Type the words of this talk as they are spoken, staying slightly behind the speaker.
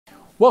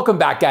Welcome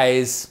back,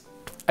 guys.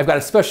 I've got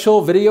a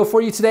special video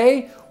for you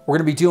today. We're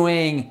gonna be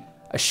doing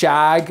a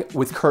shag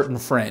with curtain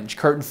fringe.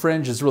 Curtain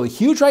fringe is really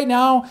huge right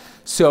now,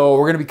 so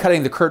we're gonna be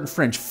cutting the curtain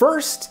fringe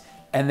first,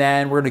 and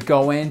then we're gonna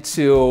go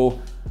into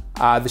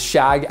the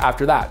shag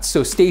after that.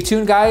 So stay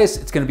tuned, guys.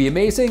 It's gonna be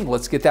amazing.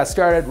 Let's get that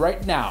started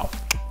right now.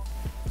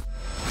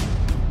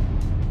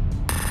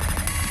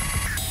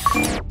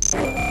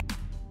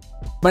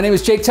 My name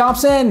is Jake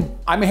Thompson.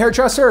 I'm a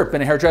hairdresser.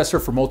 Been a hairdresser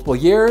for multiple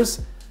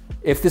years.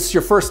 If this is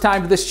your first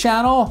time to this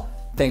channel,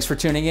 thanks for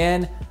tuning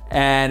in.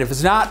 And if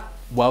it's not,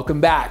 welcome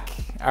back.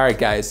 All right,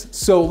 guys.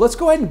 So let's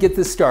go ahead and get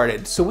this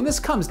started. So when this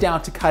comes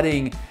down to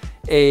cutting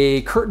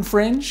a curtain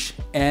fringe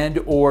and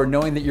or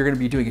knowing that you're gonna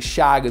be doing a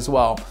shag as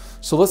well.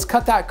 So let's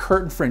cut that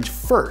curtain fringe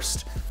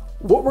first.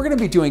 What we're gonna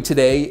be doing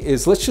today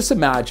is, let's just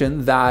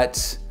imagine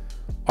that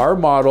our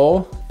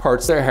model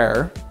parts their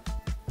hair,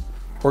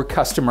 or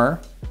customer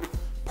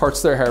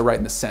parts their hair right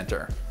in the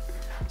center.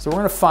 So we're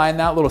gonna find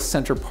that little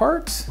center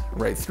part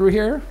right through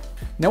here.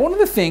 Now, one of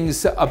the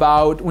things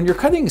about when you're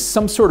cutting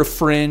some sort of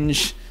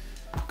fringe,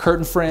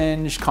 curtain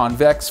fringe,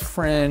 convex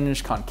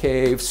fringe,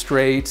 concave,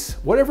 straight,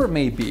 whatever it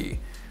may be,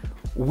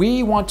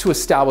 we want to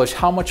establish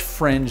how much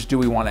fringe do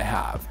we wanna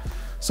have.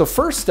 So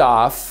first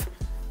off,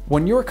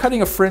 when you're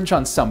cutting a fringe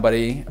on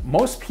somebody,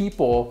 most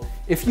people,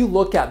 if you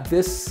look at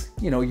this,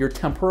 your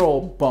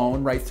temporal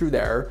bone right through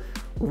there,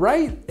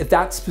 right at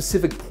that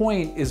specific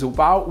point is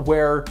about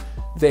where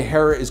the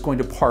hair is going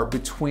to part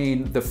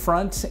between the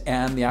front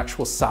and the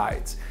actual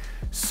sides.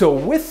 So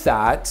with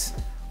that,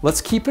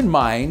 let's keep in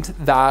mind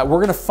that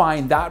we're gonna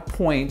find that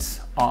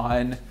point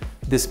on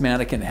this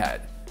mannequin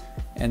head.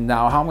 And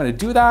now how I'm gonna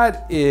do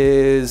that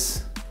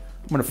is,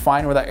 I'm gonna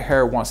find where that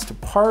hair wants to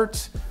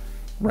part,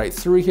 right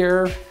through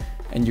here,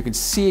 and you can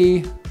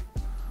see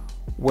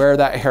where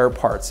that hair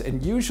parts.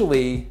 And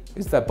usually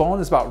that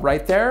bone is about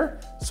right there.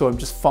 So I'm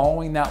just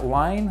following that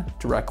line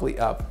directly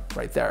up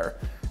right there.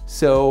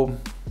 So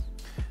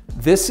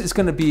this is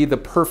gonna be the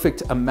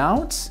perfect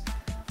amount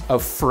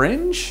of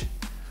fringe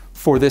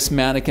for this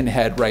mannequin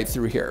head right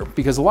through here.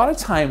 Because a lot of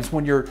times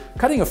when you're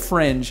cutting a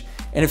fringe,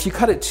 and if you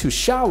cut it too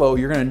shallow,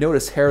 you're gonna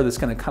notice hair that's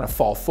gonna kind of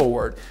fall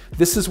forward.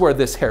 This is where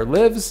this hair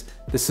lives.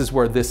 This is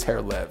where this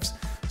hair lives.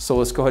 So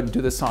let's go ahead and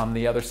do this on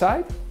the other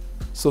side.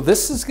 So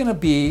this is gonna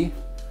be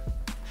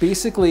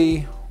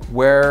basically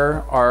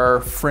where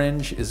our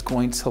fringe is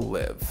going to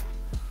live,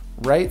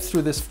 right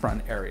through this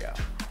front area.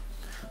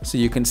 So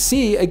you can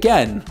see,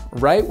 again,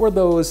 right where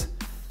those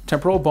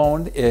temporal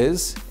bone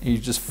is, and you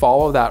just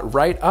follow that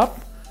right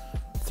up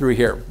through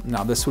here.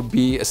 Now this would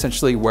be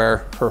essentially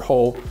where her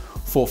whole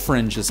full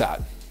fringe is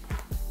at.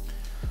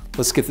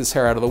 Let's get this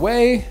hair out of the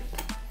way,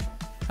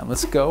 and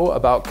let's go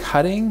about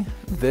cutting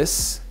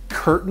this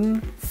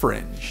curtain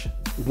fringe.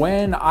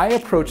 When I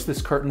approach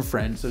this curtain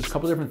fringe, there's a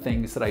couple different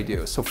things that I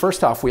do. So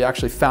first off, we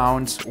actually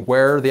found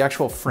where the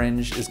actual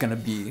fringe is gonna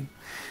be.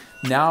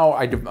 Now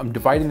I'm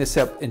dividing this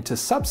up into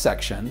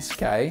subsections,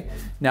 okay?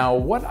 Now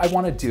what I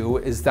wanna do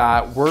is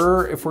that if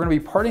we're gonna be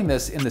parting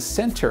this in the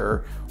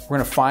center, we're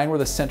gonna find where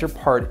the center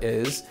part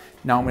is.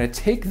 Now I'm gonna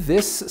take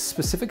this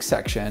specific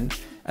section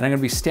and I'm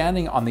gonna be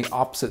standing on the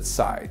opposite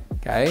side,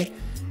 okay?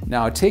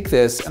 Now take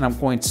this and I'm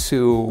going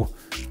to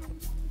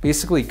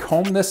basically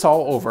comb this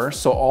all over.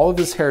 So all of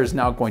this hair is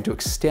now going to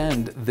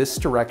extend this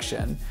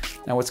direction.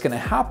 Now what's gonna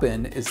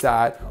happen is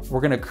that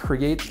we're gonna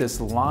create this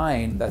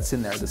line that's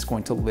in there that's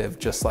going to live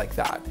just like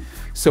that.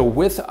 So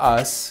with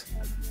us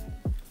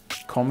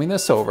combing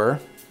this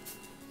over,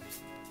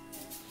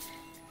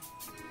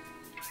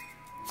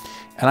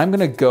 and I'm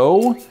gonna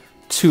go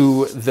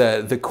to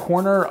the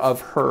corner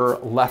of her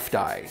left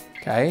eye,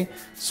 okay?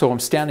 So I'm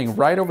standing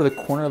right over the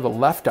corner of the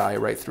left eye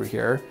right through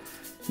here.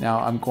 Now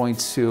I'm going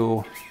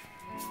to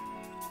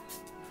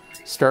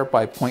start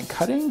by point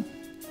cutting.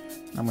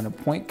 I'm gonna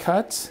point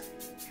cut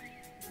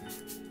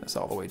this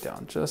all the way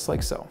down, just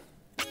like so.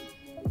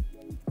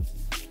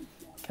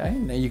 Okay,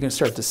 now you can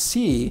start to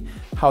see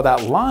how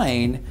that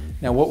line,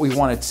 now what we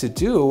want it to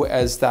do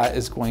is that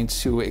is going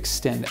to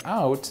extend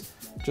out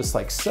just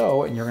like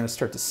so, and you're gonna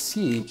start to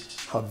see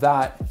how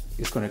that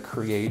is gonna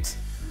create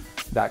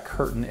that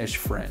curtain-ish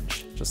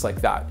fringe, just like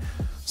that.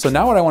 So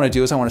now what I wanna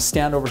do is I wanna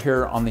stand over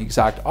here on the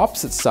exact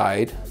opposite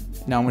side.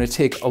 Now I'm gonna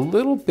take a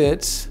little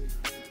bit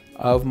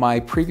of my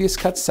previous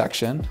cut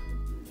section.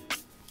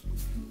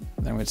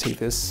 And I'm gonna take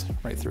this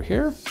right through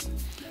here.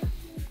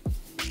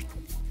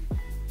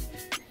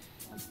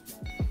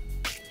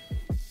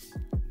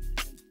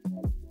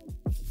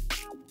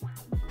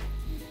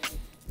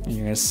 And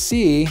you're gonna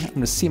see, I'm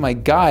gonna see my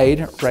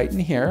guide right in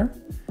here.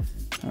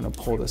 I'm gonna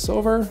pull this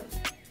over.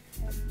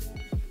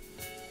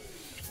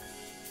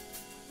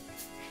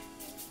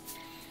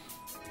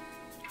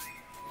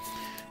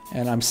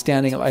 And I'm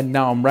standing, and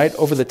now I'm right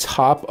over the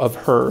top of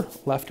her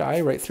left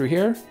eye, right through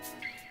here.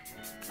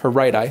 Her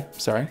right eye,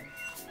 sorry.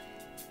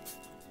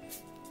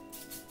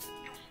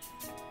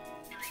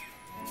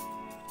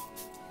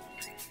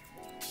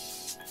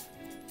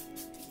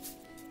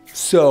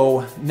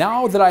 So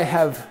now that I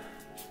have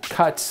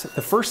cut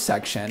the first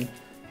section,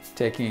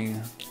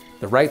 taking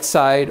the right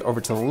side over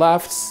to the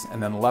left,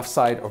 and then the left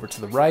side over to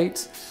the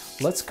right.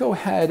 Let's go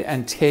ahead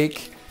and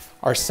take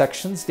our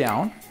sections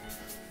down,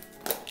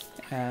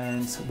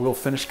 and we'll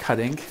finish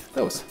cutting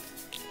those.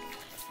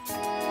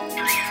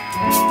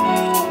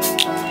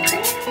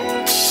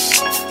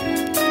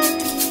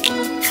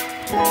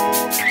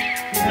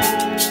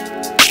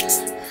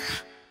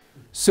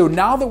 So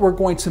now that we're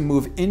going to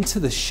move into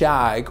the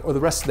shag or the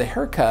rest of the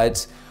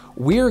haircut,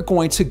 we are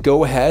going to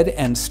go ahead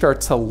and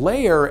start to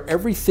layer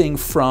everything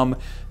from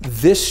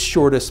this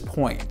shortest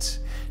point.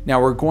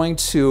 Now we're going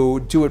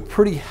to do it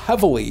pretty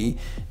heavily.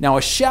 Now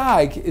a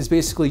shag is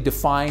basically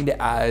defined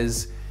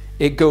as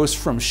it goes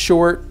from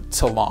short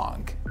to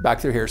long, back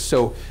through here.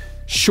 So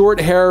short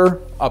hair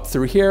up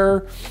through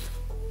here,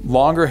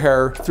 longer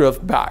hair through the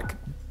back.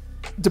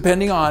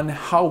 Depending on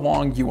how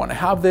long you want to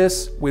have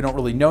this, we don't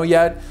really know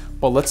yet,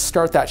 but let's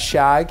start that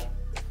shag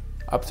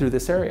up through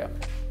this area.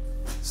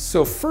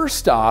 So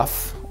first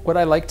off, what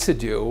I like to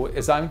do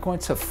is I'm going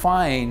to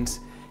find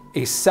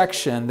a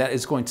section that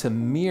is going to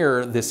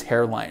mirror this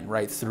hairline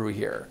right through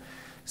here.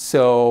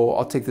 So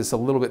I'll take this a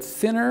little bit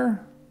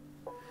thinner,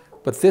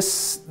 but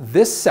this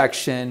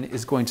section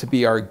is going to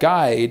be our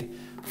guide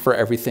for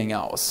everything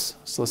else.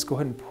 So let's go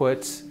ahead and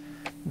put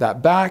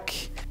that back.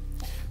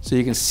 So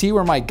you can see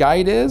where my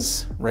guide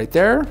is right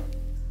there.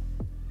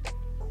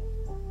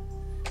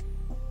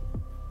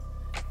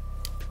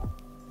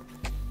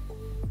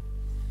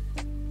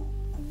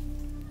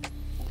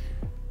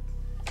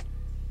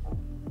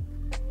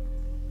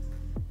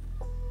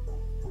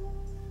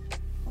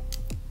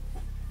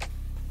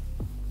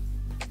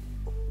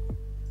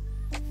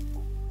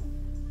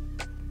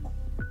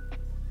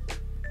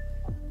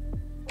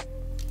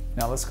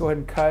 Now let's go ahead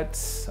and cut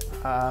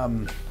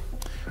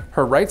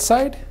her right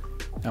side.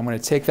 I'm going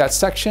to take that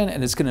section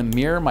and it's going to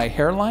mirror my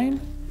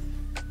hairline.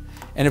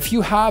 And if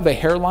you have a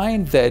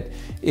hairline that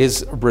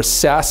is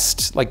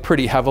recessed like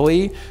pretty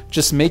heavily,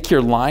 just make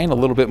your line a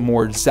little bit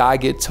more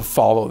zagged to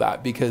follow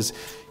that, because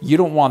you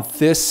don't want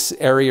this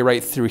area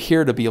right through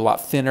here to be a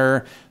lot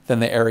thinner than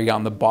the area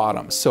on the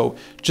bottom. So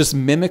just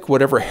mimic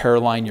whatever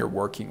hairline you're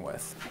working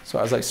with. So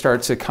as I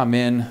start to come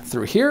in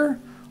through here,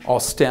 I'll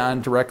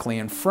stand directly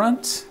in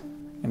front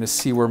and to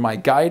see where my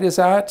guide is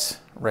at,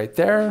 right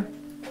there.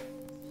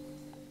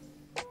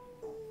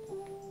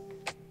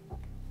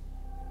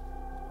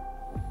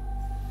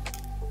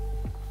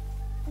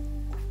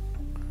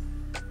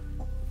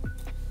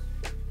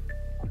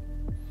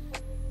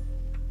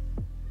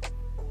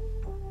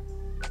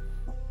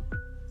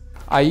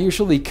 I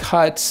usually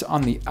cut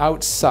on the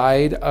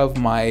outside of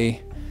my,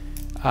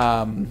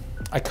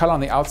 I cut on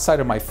the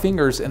outside of my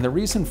fingers, and the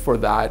reason for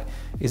that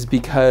is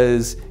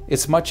because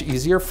it's much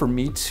easier for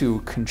me to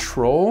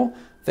control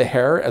the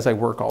hair as I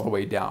work all the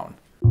way down.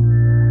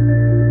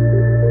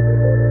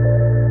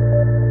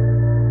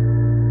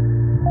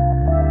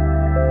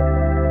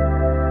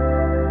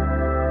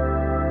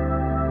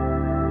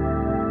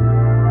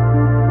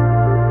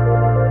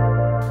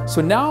 So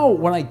now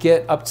when I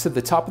get up to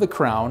the top of the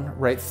crown,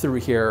 right through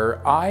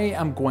here, I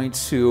am going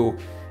to,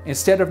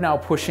 instead of now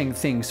pushing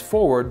things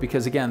forward,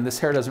 because again, this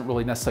hair doesn't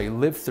really necessarily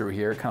live through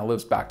here, it kind of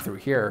lives back through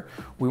here,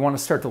 we want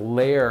to start to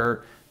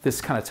layer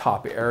this kind of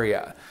top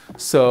area.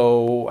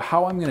 So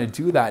how I'm going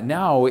to do that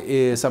now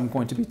is I'm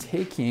going to be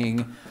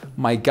taking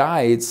my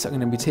guides, I'm going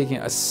to be taking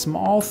a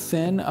small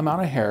thin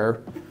amount of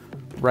hair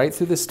right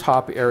through this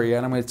top area,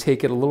 and I'm going to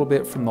take it a little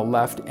bit from the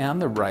left and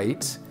the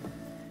right.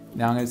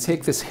 Now I'm going to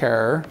take this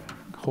hair,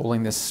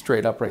 holding this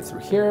straight up right through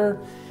here.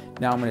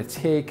 Now I'm going to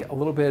take a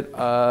little bit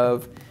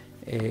of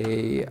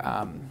a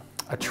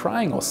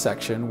triangle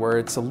section where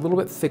it's a little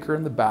bit thicker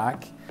in the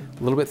back,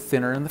 a little bit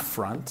thinner in the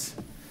front.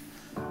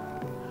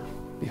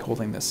 Be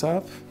holding this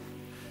up.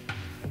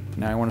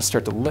 Now I want to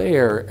start to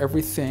layer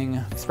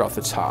everything throughout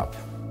the top.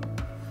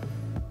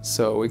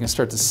 So we can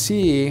start to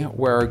see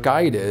where our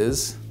guide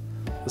is,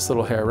 this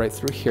little hair right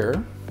through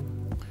here.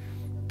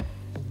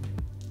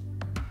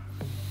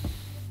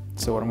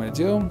 So what I'm going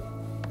to do,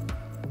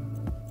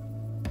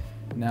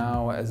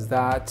 now as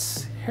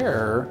that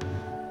hair,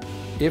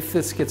 if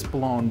this gets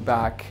blown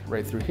back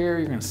right through here,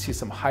 you're gonna see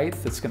some height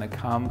that's gonna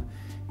come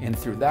in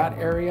through that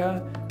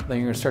area. Then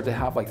you're gonna start to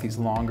have like these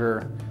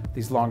longer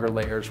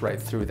layers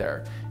right through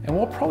there. And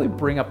we'll probably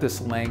bring up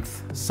this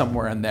length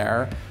somewhere in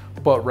there.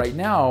 But right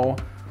now,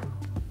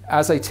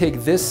 as I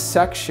take this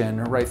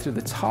section right through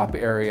the top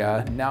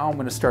area, now I'm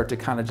gonna start to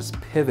kind of just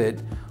pivot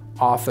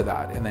off of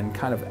that and then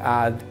kind of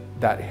add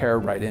that hair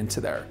right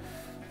into there.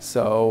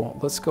 So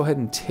let's go ahead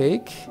and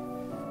take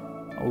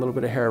a little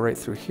bit of hair right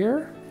through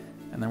here,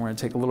 and then we're going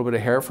to take a little bit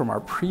of hair from our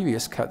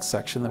previous cut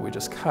section that we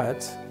just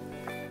cut,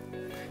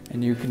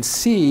 and you can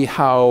see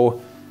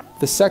how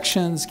the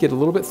sections get a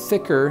little bit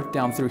thicker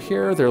down through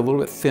here, they're a little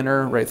bit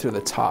thinner right through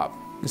the top.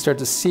 You start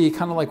to see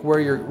kind of like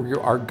where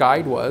our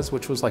guide was,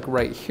 which was like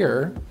right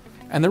here.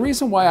 And the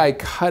reason why I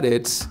cut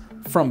it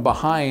from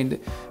behind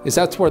is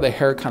that's where the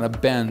hair kind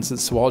of bends, and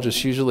so I'll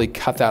just usually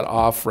cut that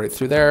off right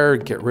through there,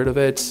 get rid of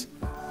it,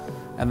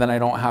 and then I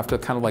don't have to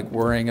kind of like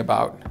worrying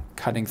about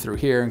cutting through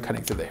here and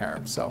cutting through the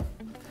hair. So,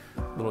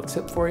 little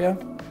tip for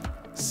you.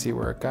 See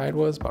where our guide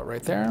was, about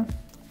right there.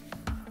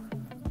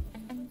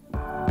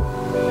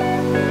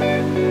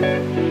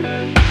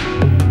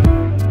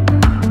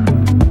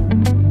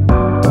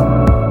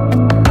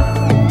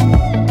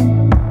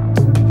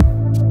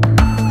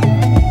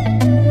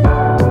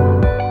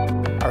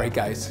 All right,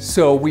 guys,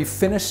 so we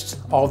finished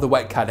all the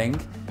wet cutting.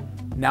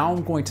 Now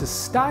I'm going to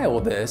style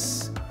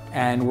this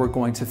and we're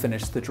going to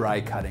finish the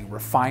dry cutting,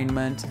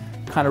 refinement,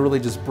 kind of really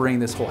just bring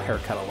this whole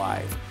haircut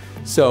alive.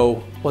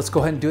 So let's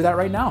go ahead and do that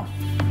right now.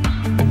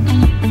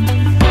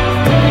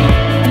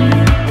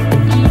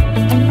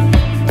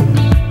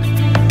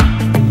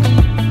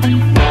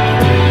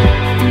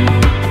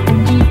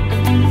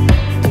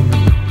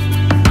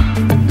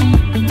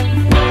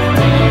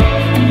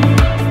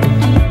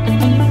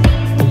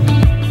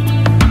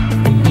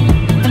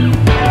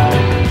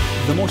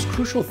 The most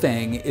crucial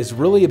thing is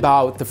really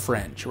about the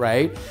fringe,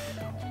 right?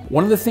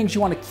 One of the things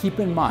you want to keep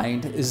in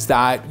mind is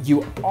that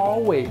you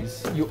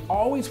always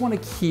want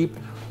to keep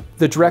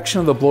the direction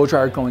of the blow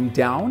dryer going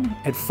down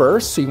at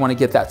first. So you want to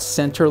get that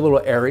center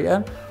little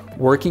area,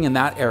 working in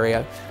that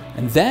area.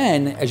 And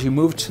then as you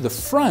move to the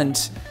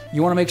front,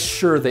 you want to make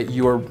sure that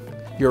your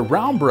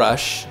round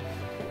brush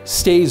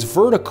stays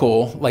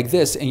vertical like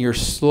this, and you're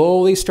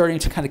slowly starting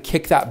to kind of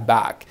kick that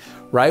back,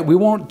 right? We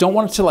don't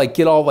want it to like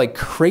get all like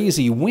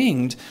crazy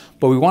winged,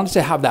 but we want it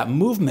to have that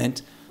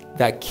movement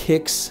that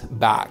kicks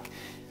back.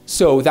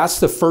 So that's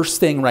the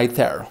first thing right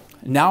there.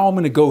 Now I'm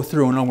gonna go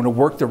through and I'm gonna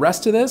work the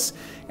rest of this,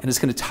 and it's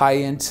gonna tie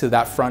into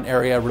that front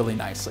area really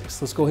nicely.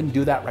 So let's go ahead and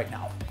do that right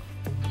now.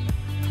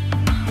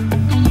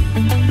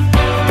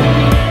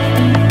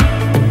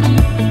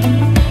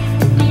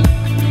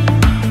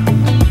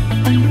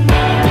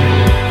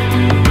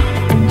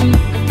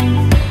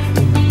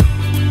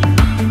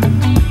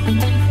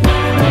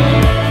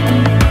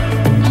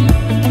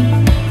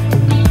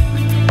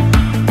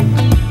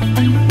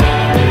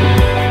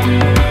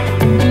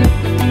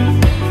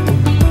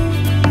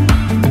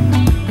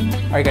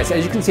 All right, guys,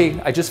 as you can see,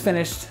 I just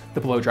finished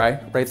the blow dry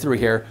right through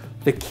here.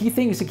 The key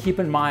things to keep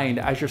in mind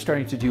as you're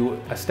starting to do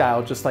a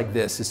style just like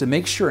this is to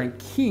make sure and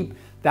keep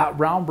that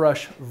round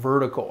brush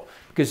vertical.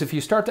 Because if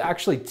you start to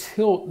actually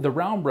tilt the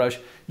round brush,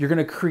 you're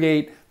gonna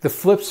create, the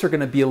flips are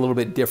gonna be a little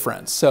bit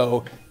different.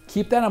 So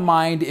keep that in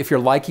mind. If you're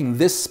liking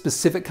this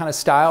specific kind of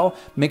style,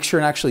 make sure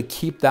and actually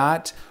keep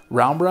that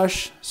round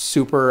brush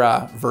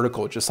super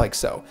vertical, just like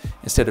so,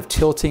 instead of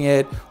tilting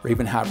it or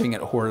even having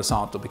it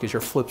horizontal, because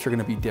your flips are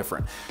gonna be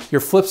different.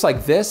 Your flips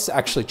like this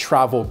actually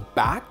travel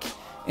back,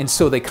 and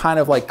so they kind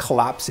of like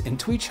collapse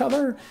into each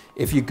other.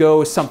 If you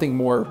go something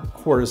more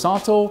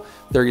horizontal,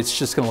 it's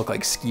just gonna look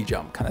like ski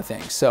jump kind of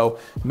thing. So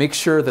make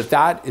sure that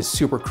that is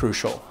super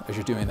crucial as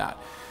you're doing that.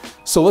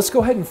 So let's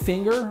go ahead and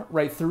finger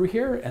right through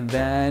here, and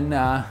then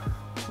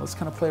let's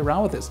kind of play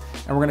around with this.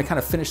 And we're gonna kind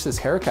of finish this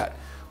haircut.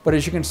 But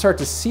as you can start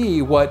to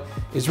see, what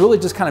is really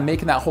just kind of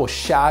making that whole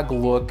shag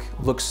look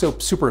so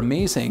super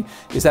amazing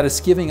is that it's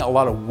giving a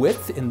lot of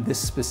width in this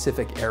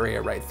specific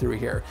area right through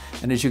here.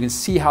 And as you can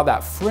see how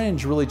that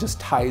fringe really just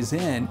ties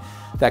in,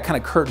 that kind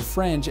of curtain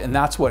fringe, and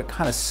that's what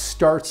kind of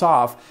starts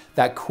off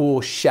that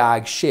cool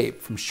shag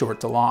shape from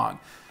short to long.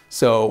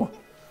 So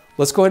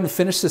let's go ahead and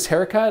finish this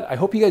haircut. I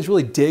hope you guys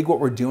really dig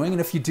what we're doing.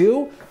 And if you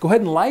do, go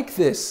ahead and like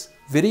this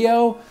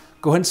video.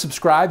 Go ahead and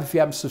subscribe if you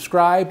haven't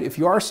subscribed. If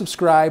you are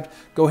subscribed,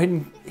 go ahead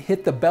and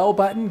hit the bell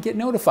button, get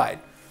notified.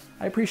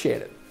 I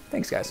appreciate it.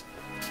 Thanks, guys.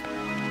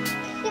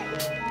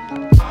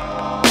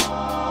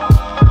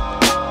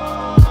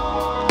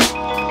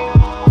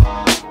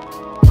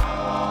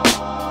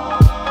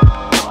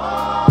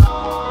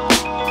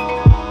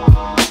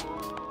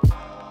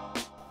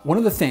 One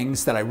of the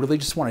things that I really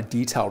just want to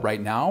detail right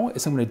now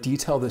is I'm going to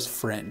detail this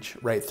fringe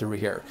right through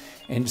here.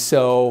 And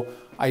so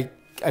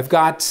I've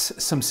got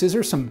some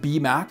scissors, some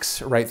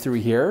B-Max right through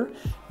here.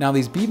 Now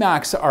these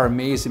B-Max are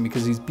amazing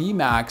because these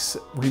B-Max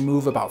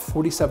remove about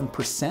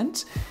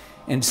 47%.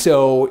 And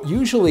so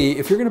usually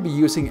if you're gonna be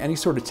using any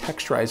sort of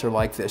texturizer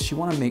like this, you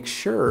wanna make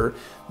sure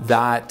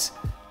that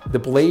the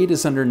blade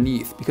is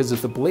underneath, because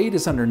if the blade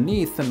is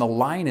underneath, then the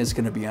line is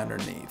gonna be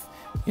underneath.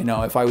 You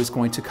know, if I was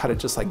going to cut it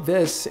just like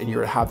this and you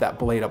would have that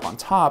blade up on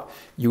top,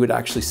 you would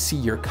actually see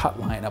your cut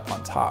line up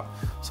on top.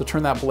 So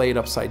turn that blade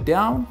upside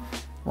down.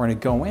 We're gonna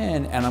go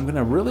in and I'm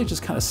gonna really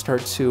just kind of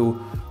start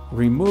to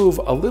remove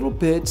a little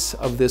bit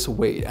of this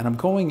weight. And I'm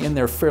going in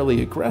there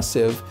fairly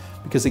aggressive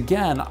because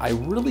again, I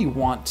really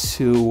want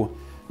to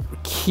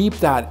keep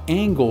that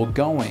angle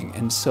going.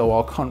 And so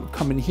I'll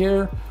come in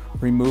here,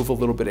 remove a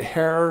little bit of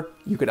hair.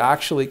 You could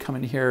actually come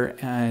in here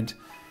and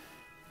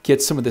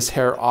get some of this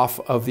hair off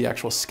of the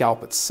actual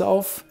scalp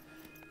itself,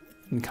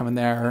 and come in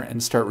there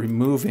and start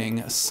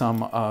removing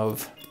some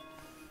of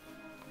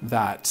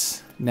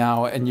that.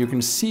 Now, and you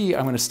can see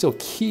I'm gonna still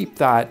keep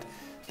that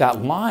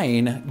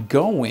line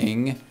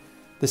going,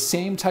 the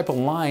same type of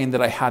line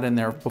that I had in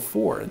there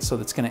before. And so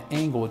that's gonna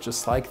angle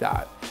just like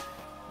that.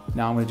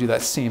 Now I'm gonna do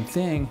that same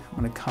thing. I'm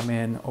gonna come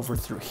in over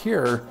through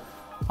here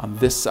on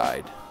this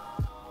side.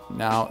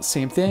 Now,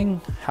 same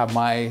thing, have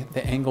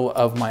the angle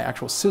of my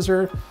actual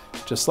scissor,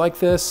 just like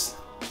this.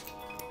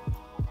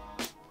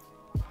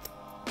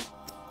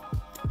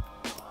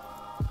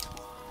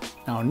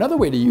 Now, another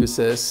way to use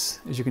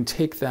this is you can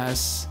take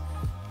this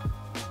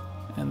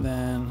and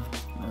then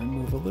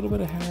remove a little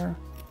bit of hair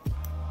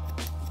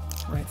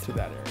right through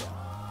that area.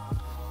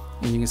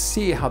 And you can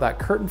see how that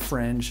curtain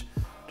fringe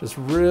just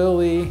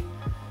really,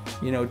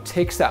 you know,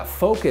 takes that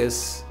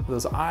focus,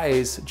 those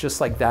eyes, just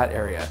like that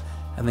area.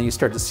 And then you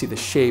start to see the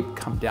shape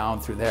come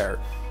down through there.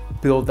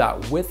 Build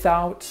that width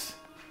out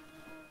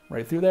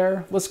right through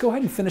there. Let's go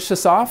ahead and finish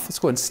this off. Let's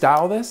go ahead and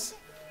style this.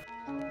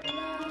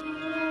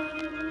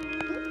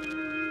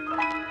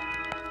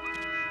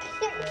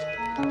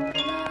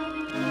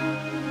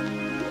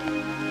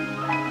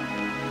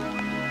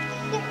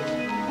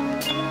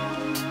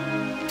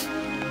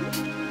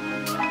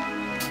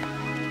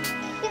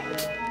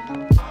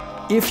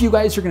 If you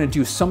guys are gonna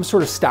do some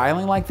sort of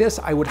styling like this,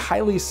 I would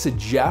highly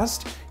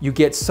suggest you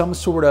get some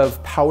sort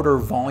of powder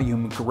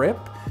volume grip.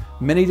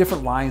 Many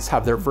different lines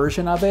have their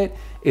version of it.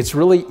 It's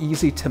really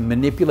easy to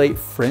manipulate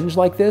fringe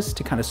like this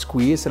to kind of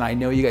squeeze, and I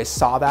know you guys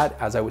saw that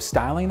as I was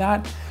styling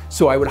that.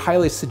 So I would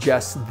highly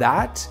suggest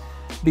that,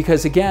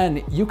 because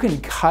again, you can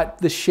cut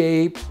the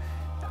shape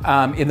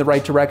in the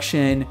right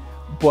direction,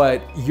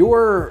 but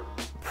your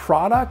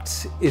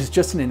product is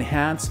just an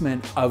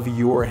enhancement of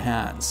your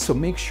hands. So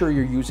make sure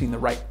you're using the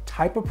right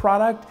type of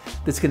product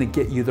that's gonna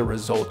get you the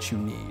results you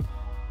need.